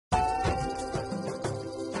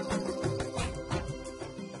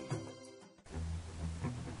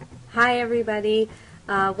Hi everybody,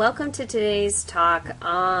 welcome to today's talk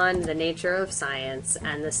on the nature of science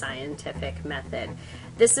and the scientific method.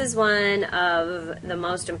 This is one of the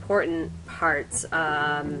most important parts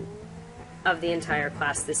of the entire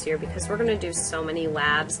class this year because we're going to do so many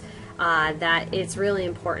labs that it's really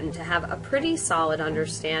important to have a pretty solid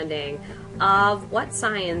understanding of what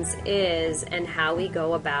science is and how we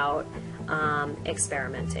go about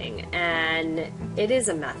experimenting. And it is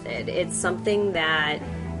a method. It's something that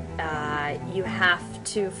you have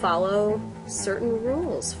to follow certain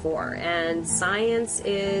rules for, and science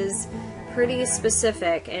is pretty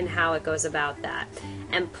specific in how it goes about that.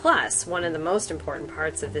 And plus, one of the most important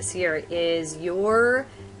parts of this year is your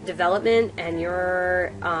development and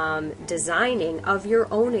your designing of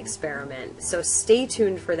your own experiment. So stay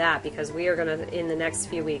tuned for that, because we are going to, in the next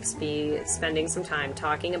few weeks, be spending some time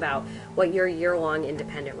talking about what your year-long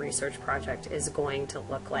independent research project is going to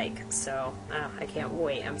look like. So I can't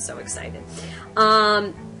wait. I'm so excited.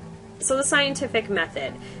 So the scientific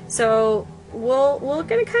method. So we're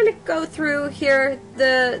going to kind of go through here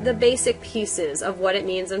the basic pieces of what it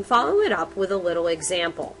means and follow it up with a little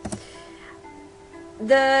example.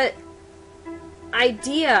 The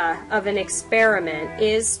idea of an experiment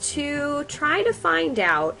is to try to find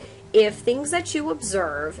out if things that you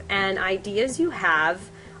observe and ideas you have,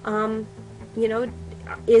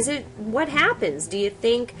 what happens? Do you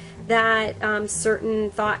think that certain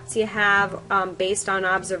thoughts you have based on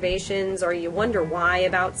observations, or you wonder why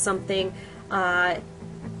about something,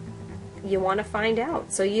 you want to find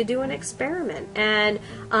out? So you do an experiment. And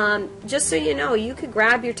just so you know, you could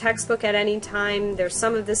grab your textbook at any time. There's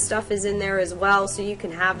some of this stuff is in there as well, so you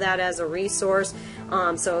can have that as a resource.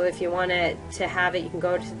 So if you want to have it, you can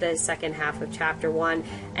go to the second half of chapter 1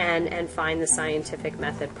 and find the scientific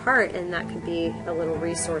method part, and that could be a little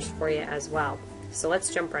resource for you as well. So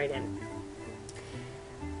let's jump right in.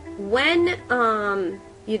 When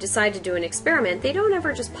you decide to do an experiment, they don't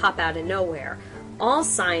ever just pop out of nowhere. All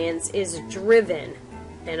science is driven,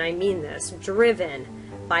 and I mean this, driven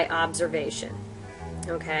by observation,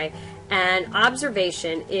 okay? And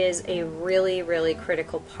observation is a really, really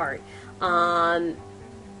critical part. And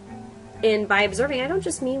by observing, I don't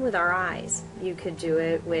just mean with our eyes. You could do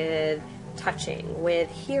it with touching,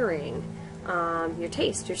 with hearing, your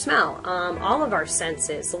taste, your smell. All of our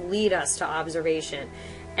senses lead us to observation.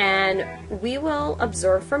 And we will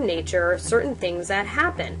observe from nature certain things that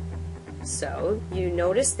happen. So you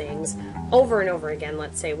notice things over and over again,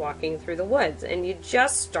 let's say walking through the woods, and you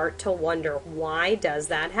just start to wonder, why does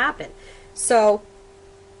that happen? So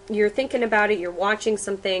you're thinking about it, you're watching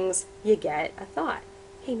some things, you get a thought,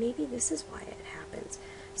 hey, maybe this is why it happens.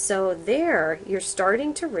 So there you're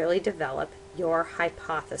starting to really develop your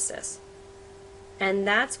hypothesis. And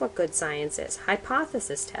that's what good science is,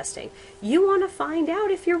 hypothesis testing. You want to find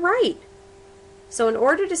out if you're right. So in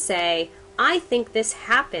order to say, I think this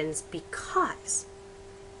happens because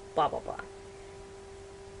blah, blah, blah,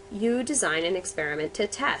 you design an experiment to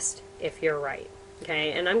test if you're right.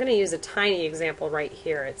 Okay, and I'm going to use a tiny example right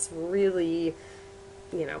here. It's really,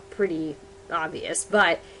 pretty obvious.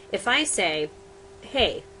 But if I say,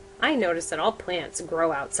 hey, I notice that all plants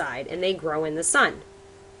grow outside and they grow in the sun.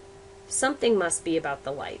 Something must be about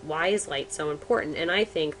the light. Why is light so important? And I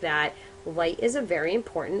think that light is a very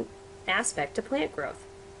important aspect to plant growth.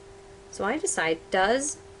 So I decide,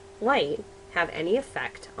 does light have any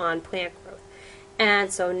effect on plant growth?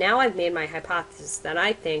 And so now I've made my hypothesis that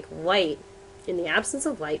I think light, in the absence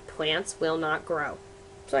of light, plants will not grow.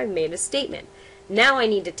 So I've made a statement. Now I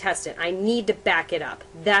need to test it. I need to back it up.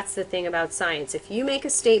 That's the thing about science. If you make a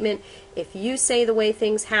statement, if you say the way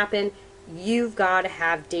things happen, you've got to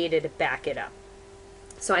have data to back it up.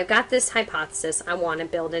 So I've got this hypothesis. I want to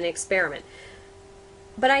build an experiment.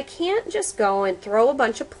 But I can't just go and throw a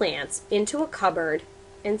bunch of plants into a cupboard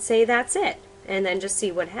and say that's it, and then just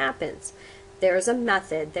see what happens. There's a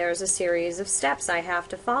method, there's a series of steps I have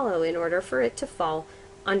to follow in order for it to fall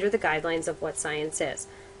under the guidelines of what science is.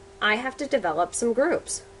 I have to develop some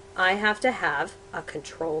groups. I have to have a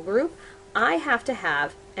control group. I have to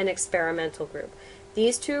have an experimental group.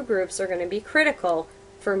 These two groups are going to be critical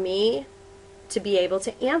for me to be able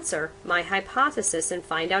to answer my hypothesis and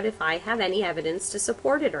find out if I have any evidence to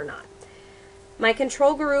support it or not. My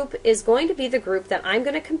control group is going to be the group that I'm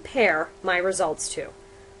going to compare my results to.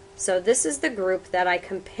 So this is the group that I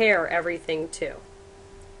compare everything to.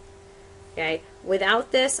 Okay?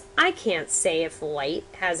 Without this, I can't say if light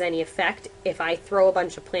has any effect if I throw a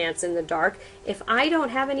bunch of plants in the dark, if I don't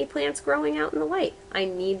have any plants growing out in the light. I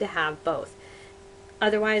need to have both.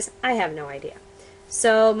 Otherwise, I have no idea.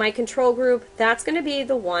 So my control group, that's going to be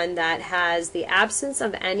the one that has the absence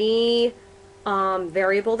of any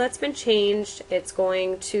variable that's been changed. It's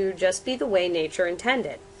going to just be the way nature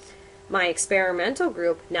intended. My experimental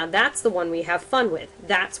group, now that's the one we have fun with.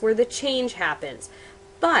 That's where the change happens.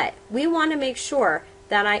 But we want to make sure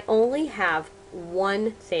that I only have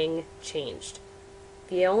one thing changed.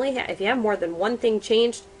 If you have more than one thing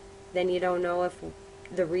changed, then you don't know if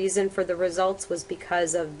the reason for the results was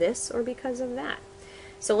because of this or because of that.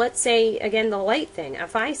 So let's say, again, the light thing.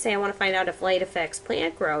 If I say I want to find out if light affects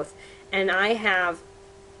plant growth, and I have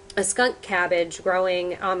a skunk cabbage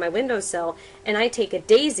growing on my windowsill, and I take a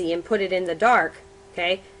daisy and put it in the dark,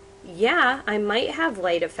 okay, yeah, I might have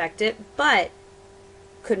light affect it, but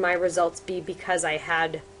could my results be because I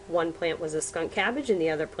had one plant was a skunk cabbage and the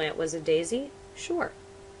other plant was a daisy? Sure.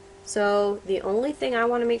 So the only thing I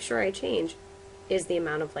want to make sure I change is the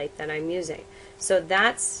amount of light that I'm using. So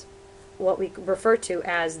that's what we refer to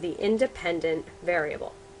as the independent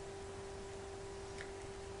variable.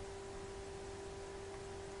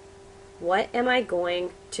 What am I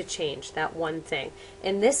going to change? That one thing.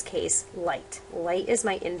 In this case, light. Light is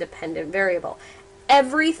my independent variable.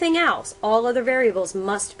 Everything else, all other variables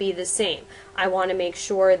must be the same. I want to make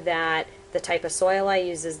sure that the type of soil I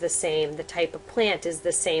use is the same, the type of plant is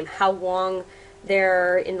the same, how long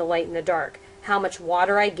they're in the light and the dark, how much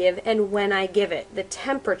water I give and when I give it, the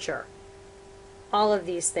temperature. All of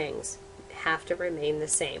these things have to remain the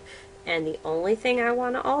same. And the only thing I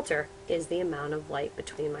want to alter is the amount of light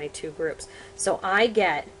between my two groups. So I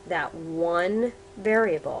get that one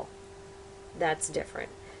variable that's different.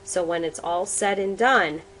 So when it's all said and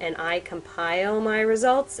done, and I compile my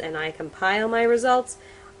results,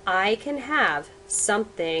 I can have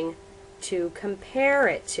something to compare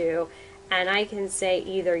it to, and I can say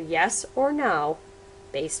either yes or no,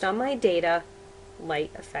 based on my data, light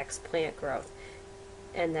affects plant growth.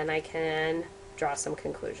 And then I can draw some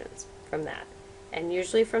conclusions from that. And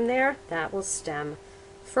usually from there, that will stem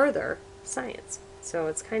further science. So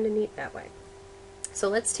it's kind of neat that way. So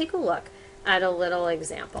let's take a look at a little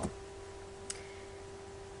example.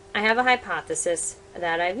 I have a hypothesis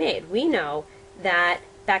that I've made. We know that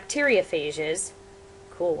bacteriophages,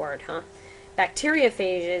 cool word, huh?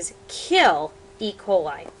 Bacteriophages kill E.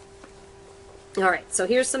 coli. Alright, so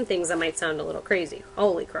here's some things that might sound a little crazy.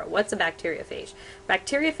 Holy crow, what's a bacteriophage?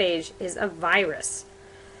 Bacteriophage is a virus.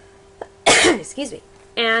 Excuse me.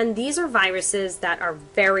 And these are viruses that are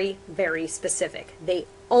very, very specific. They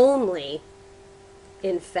only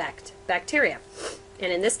infect bacteria.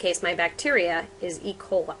 And in this case, my bacteria is E.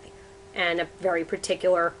 coli, and a very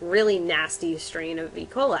particular, really nasty strain of E.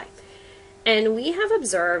 coli. And we have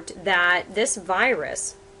observed that this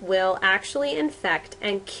virus will actually infect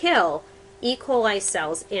and kill E. coli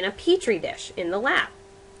cells in a petri dish in the lab.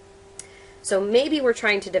 So maybe we're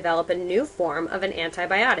trying to develop a new form of an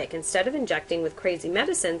antibiotic. Instead of injecting with crazy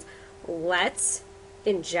medicines, let's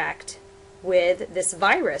inject with this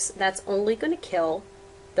virus that's only going to kill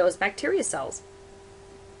those bacteria cells.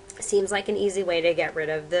 Seems like an easy way to get rid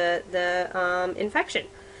of the infection.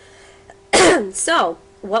 So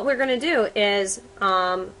what we're going to do is,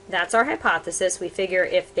 that's our hypothesis. We figure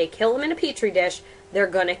if they kill them in a petri dish, they're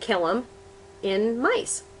going to kill them in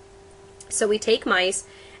mice. So we take mice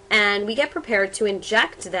and we get prepared to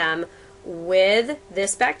inject them with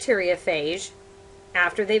this bacteriophage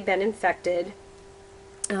after they've been infected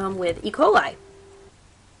with E. coli.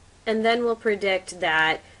 And then we'll predict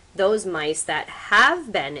that those mice that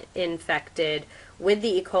have been infected with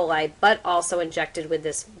the E. coli but also injected with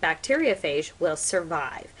this bacteriophage will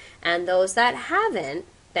survive. And those that haven't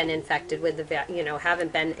been infected with the,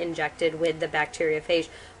 haven't been injected with the bacteriophage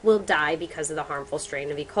will die because of the harmful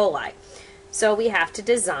strain of E. coli. So we have to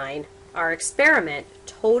design our experiment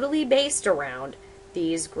totally based around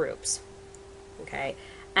these groups. Okay,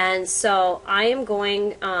 and so I am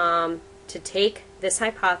going to take this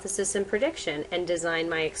hypothesis and prediction and design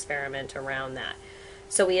my experiment around that.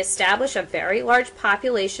 So we establish a very large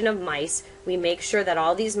population of mice. We make sure that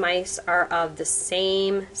all these mice are of the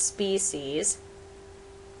same species.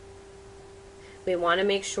 We want to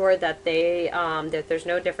make sure that that there's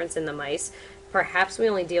no difference in the mice. Perhaps we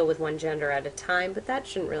only deal with one gender at a time, but that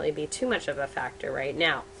shouldn't really be too much of a factor right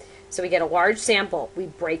now. So we get a large sample. We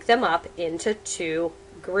break them up into two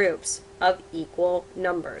groups of equal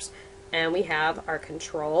numbers. And we have our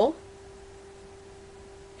control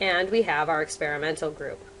and we have our experimental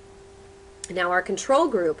group. Now our control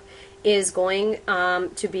group is going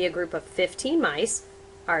to be a group of 15 mice.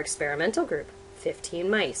 Our experimental group, 15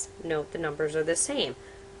 mice. Note the numbers are the same.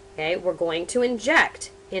 Okay, we're going to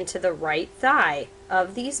inject into the right thigh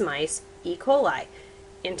of these mice E. coli.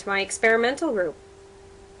 Into my experimental group,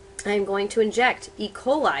 I'm going to inject E.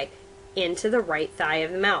 coli into the right thigh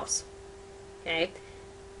of the mouse. Okay?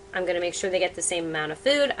 I'm going to make sure they get the same amount of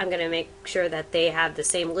food. I'm going to make sure that they have the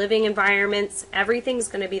same living environments. Everything's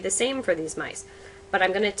going to be the same for these mice. But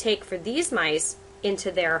I'm going to take, for these mice,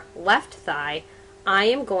 into their left thigh, I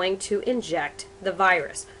am going to inject the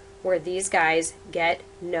virus, where these guys get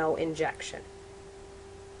no injection.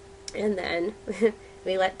 And then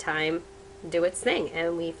we let time do its thing,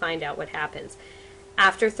 and we find out what happens.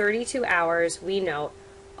 After 32 hours, we know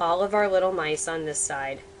all of our little mice on this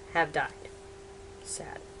side have died.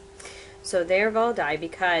 Sad. So they've all died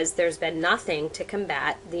because there's been nothing to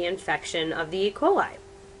combat the infection of the E. coli.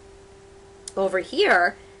 Over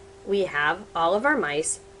here, we have all of our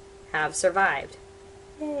mice have survived.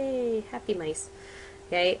 Yay, happy mice.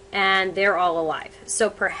 Okay, and they're all alive. So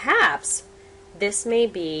perhaps this may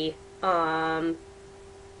be,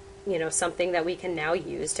 something that we can now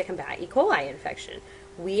use to combat E. coli infection.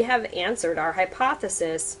 We have answered our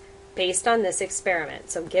hypothesis based on this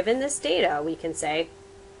experiment. So given this data, we can say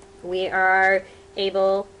we are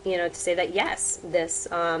able, to say that yes, this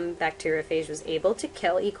bacteriophage was able to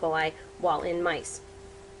kill E. coli while in mice.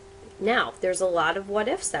 Now, there's a lot of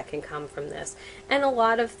what-ifs that can come from this, and a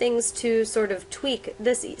lot of things to sort of tweak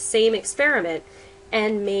this same experiment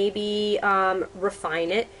and maybe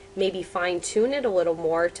refine it, maybe fine-tune it a little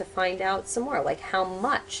more to find out some more, like how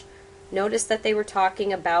much. Notice that they were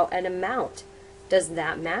talking about an amount. Does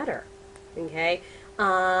that matter? Okay?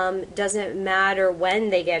 Does it matter when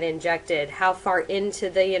they get injected? How far into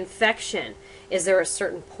the infection? Is there a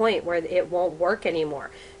certain point where it won't work anymore?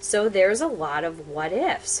 So there's a lot of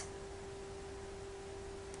what-ifs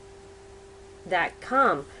that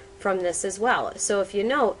come from this as well. So if you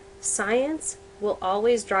know, science will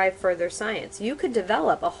always drive further science. You could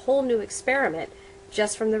develop a whole new experiment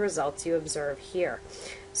just from the results you observe here.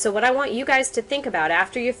 So what I want you guys to think about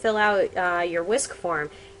after you fill out your WISC form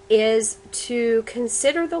is to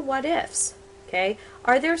consider the what-ifs. Okay?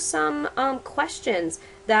 Are there some questions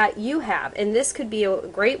that you have? And this could be a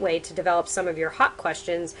great way to develop some of your hot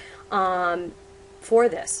questions for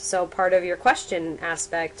this. So part of your question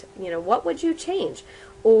aspect, what would you change?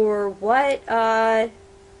 Or what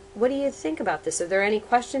do you think about this? Are there any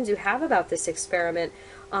questions you have about this experiment,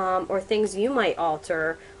 or things you might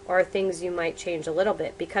alter, or things you might change a little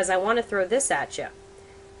bit? Because I want to throw this at you.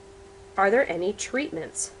 Are there any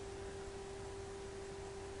treatments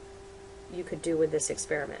you could do with this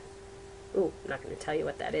experiment? Ooh, I'm not going to tell you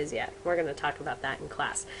what that is yet. We're going to talk about that in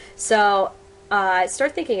class. So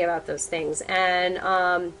start thinking about those things, and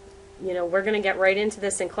we're going to get right into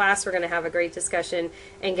this in class. We're going to have a great discussion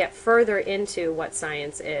and get further into what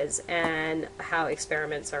science is and how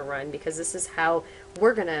experiments are run, because this is how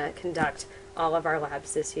we're going to conduct all of our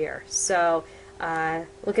labs this year. So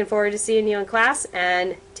looking forward to seeing you in class,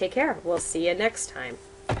 and take care. We'll see you next time.